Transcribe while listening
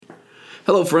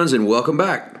Hello, friends, and welcome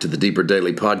back to the Deeper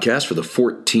Daily Podcast for the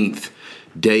 14th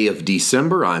day of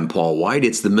December. I'm Paul White.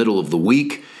 It's the middle of the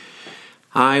week.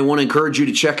 I want to encourage you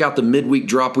to check out the midweek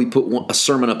drop. We put a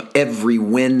sermon up every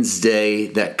Wednesday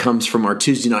that comes from our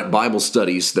Tuesday night Bible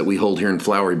studies that we hold here in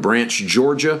Flowery Branch,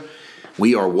 Georgia.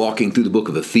 We are walking through the book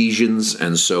of Ephesians,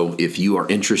 and so if you are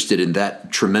interested in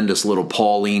that tremendous little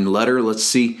Pauline letter, let's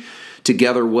see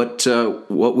together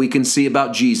what we can see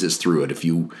about Jesus through it. If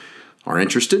you are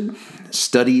interested,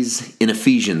 Studies in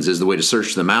Ephesians is the way to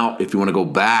search them out. If you want to go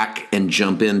back and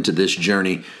jump into this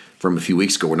journey from a few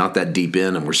weeks ago, we're not that deep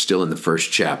in, and we're still in the first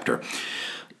chapter.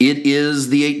 It is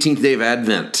the 18th day of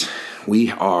Advent.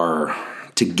 We are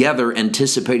together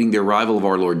anticipating the arrival of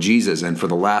our Lord Jesus, and for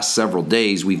the last several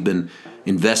days, we've been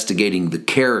investigating the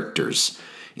characters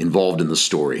involved in the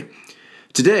story.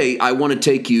 Today, I want to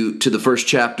take you to the first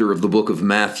chapter of the book of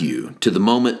Matthew, to the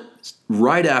moment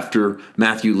right after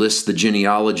Matthew lists the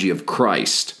genealogy of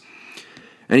Christ.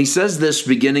 And he says this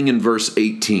beginning in verse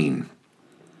 18.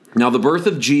 Now the birth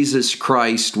of Jesus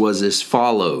Christ was as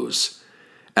follows.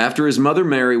 After his mother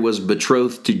Mary was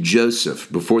betrothed to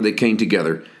Joseph, before they came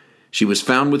together, she was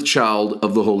found with child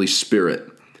of the Holy Spirit.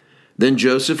 Then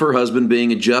Joseph, her husband,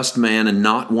 being a just man and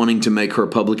not wanting to make her a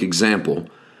public example,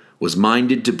 was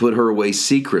minded to put her away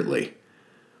secretly.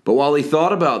 But while he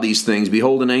thought about these things,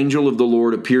 behold, an angel of the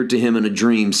Lord appeared to him in a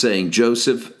dream, saying,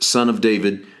 Joseph, son of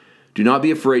David, do not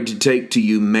be afraid to take to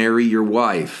you Mary your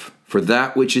wife, for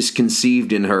that which is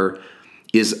conceived in her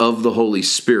is of the Holy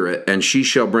Spirit, and she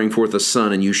shall bring forth a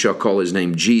son, and you shall call his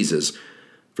name Jesus,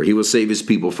 for he will save his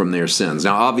people from their sins.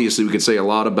 Now, obviously, we could say a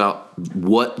lot about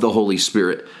what the Holy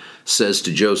Spirit says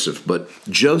to Joseph, but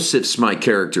Joseph's my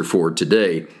character for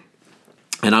today,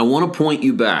 and I want to point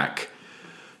you back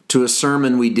to a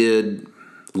sermon we did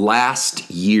last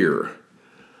year.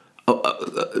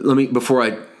 Before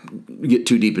I get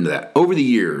too deep into that, over the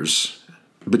years,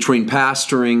 between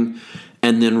pastoring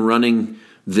and then running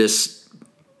this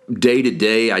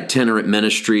day-to-day itinerant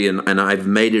ministry, and I've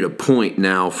made it a point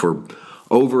now for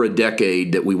over a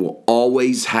decade that we will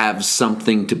always have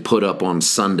something to put up on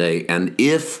Sunday, and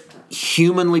if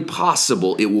humanly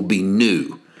possible, it will be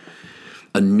new.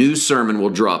 A new sermon will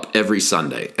drop every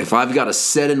Sunday. If I've got to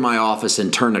sit in my office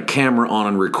and turn a camera on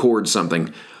and record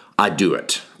something, I do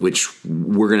it, which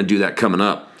we're going to do that coming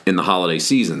up in the holiday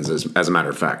seasons, as a matter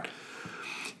of fact.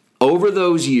 Over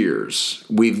those years,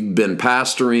 we've been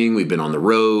pastoring, we've been on the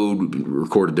road, we've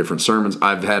recorded different sermons.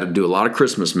 I've had to do a lot of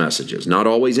Christmas messages, not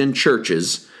always in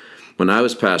churches. When I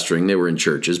was pastoring, they were in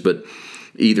churches, but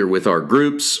either with our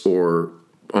groups or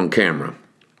on camera.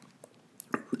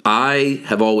 I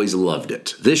have always loved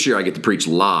it. This year I get to preach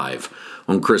live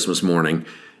on Christmas morning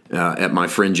at my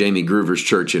friend Jamie Groover's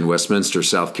church in Westminster,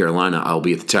 South Carolina. I'll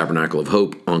be at the Tabernacle of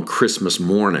Hope on Christmas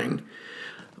morning.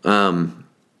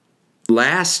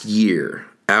 Last year,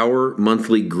 our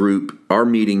monthly group, our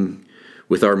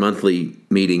monthly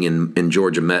meeting in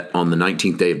Georgia met on the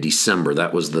 19th day of December.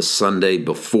 That was the Sunday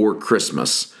before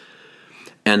Christmas.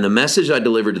 And the message I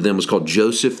delivered to them was called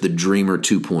Joseph the Dreamer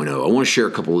 2.0. I want to share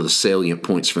a couple of the salient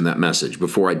points from that message.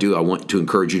 Before I do, I want to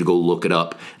encourage you to go look it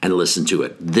up and listen to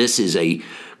it. This is a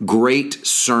great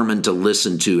sermon to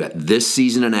listen to at this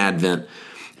season in Advent,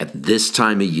 at this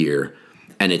time of year,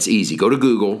 and it's easy. Go to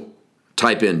Google,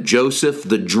 type in Joseph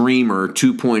the Dreamer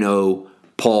 2.0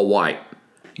 Paul White.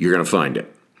 You're going to find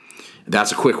it.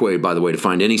 That's a quick way, by the way, to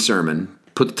find any sermon.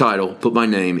 Put the title, put my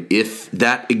name. If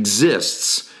that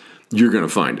exists, you're going to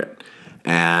find it.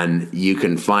 And you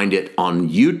can find it on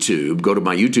YouTube. Go to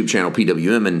my YouTube channel,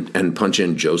 PWM, and punch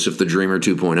in Joseph the Dreamer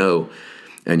 2.0,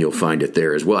 and you'll find it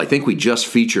there as well. I think we just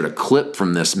featured a clip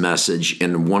from this message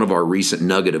in one of our recent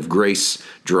Nugget of Grace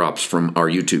drops from our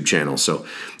YouTube channel. So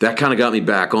that kind of got me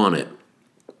back on it.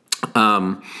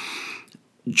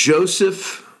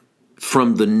 Joseph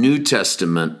from the New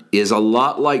Testament is a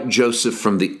lot like Joseph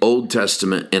from the Old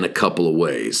Testament in a couple of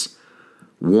ways.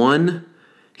 One,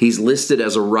 he's listed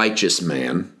as a righteous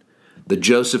man. The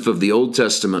Joseph of the Old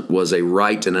Testament was a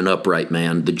right and an upright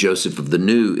man. The Joseph of the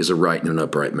New is a right and an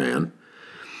upright man.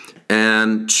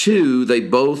 And two, they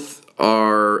both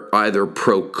are either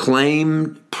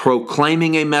proclaiming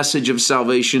a message of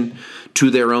salvation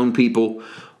to their own people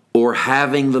or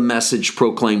having the message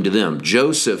proclaimed to them.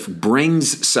 Joseph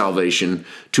brings salvation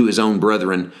to his own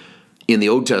brethren in the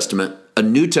Old Testament. A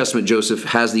New Testament Joseph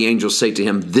has the angels say to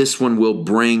him, this one will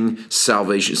bring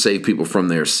salvation, save people from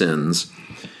their sins.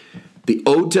 The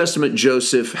Old Testament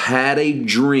Joseph had a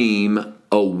dream,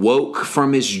 awoke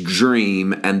from his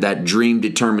dream, and that dream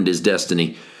determined his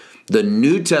destiny. The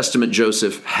New Testament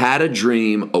Joseph had a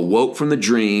dream, awoke from the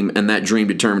dream, and that dream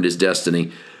determined his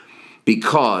destiny.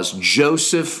 because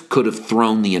Joseph could have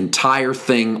thrown the entire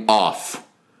thing off.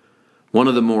 One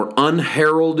of the more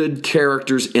unheralded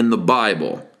characters in the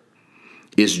Bible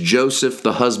is Joseph,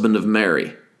 the husband of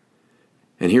Mary.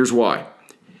 And here's why.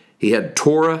 He had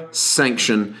Torah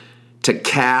sanction to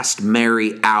cast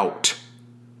Mary out,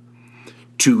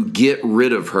 to get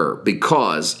rid of her,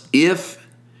 because if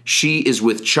she is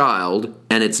with child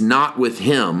and it's not with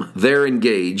him, they're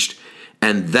engaged,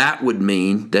 and that would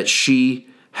mean that she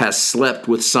has slept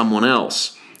with someone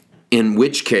else, in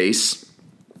which case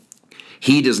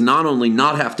he does not only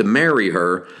not have to marry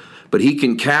her, but he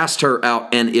can cast her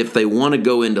out, and if they want to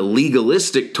go into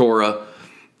legalistic Torah,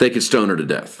 they could stone her to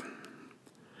death.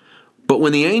 But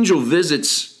when the angel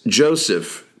visits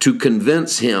Joseph to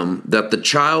convince him that the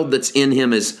child that's in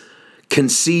him is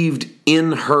conceived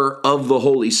in her of the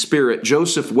Holy Spirit,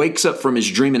 Joseph wakes up from his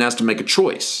dream and has to make a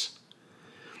choice.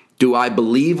 Do I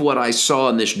believe what I saw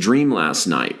in this dream last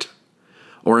night?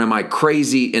 Or am I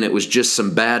crazy and it was just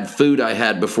some bad food I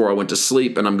had before I went to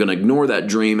sleep, and I'm going to ignore that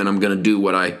dream and I'm going to do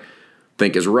what I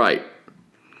think is right?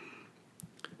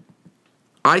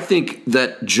 I think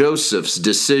that Joseph's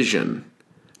decision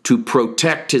to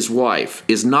protect his wife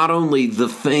is not only the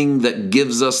thing that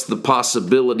gives us the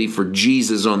possibility for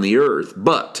Jesus on the earth,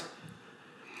 but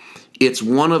it's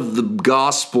one of the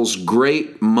gospel's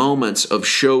great moments of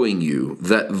showing you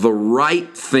that the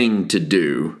right thing to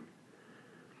do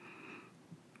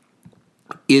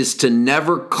is to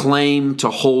never claim to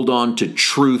hold on to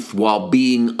truth while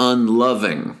being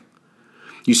unloving.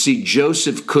 You see,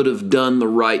 Joseph could have done the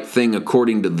right thing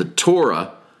according to the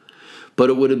Torah, but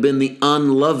it would have been the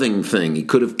unloving thing. He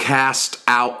could have cast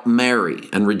out Mary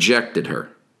and rejected her.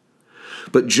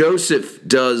 But Joseph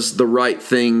does the right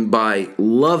thing by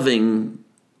loving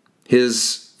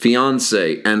his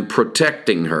fiancée and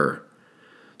protecting her.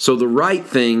 So the right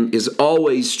thing is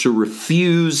always to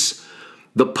refuse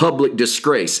the public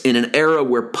disgrace in an era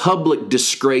where public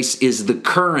disgrace is the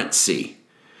currency.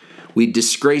 We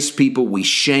disgrace people, we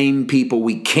shame people,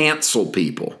 we cancel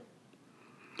people.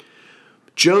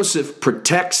 Joseph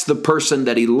protects the person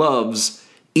that he loves,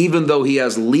 even though he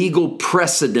has legal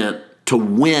precedent to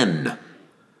win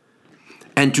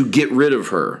and to get rid of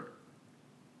her.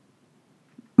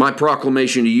 My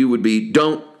proclamation to you would be,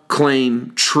 don't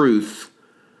claim truth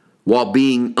while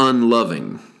being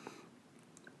unloving.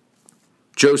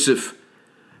 Joseph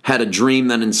had a dream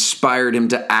that inspired him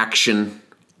to action.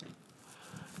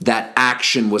 That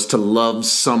action was to love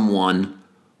someone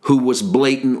who was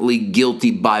blatantly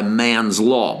guilty by man's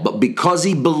law. But because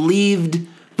he believed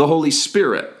the Holy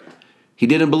Spirit, he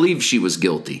didn't believe she was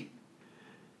guilty.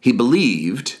 He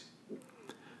believed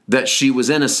that she was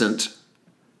innocent,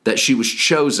 that she was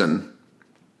chosen.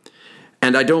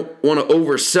 And I don't want to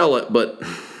oversell it, but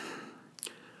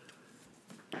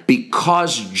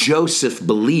because Joseph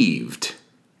believed,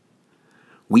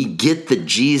 we get the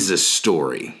Jesus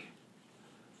story.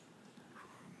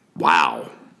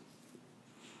 Wow.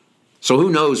 So who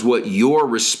knows what your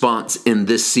response in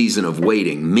this season of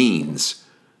waiting means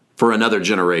for another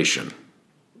generation.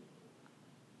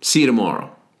 See you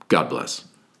tomorrow. God bless.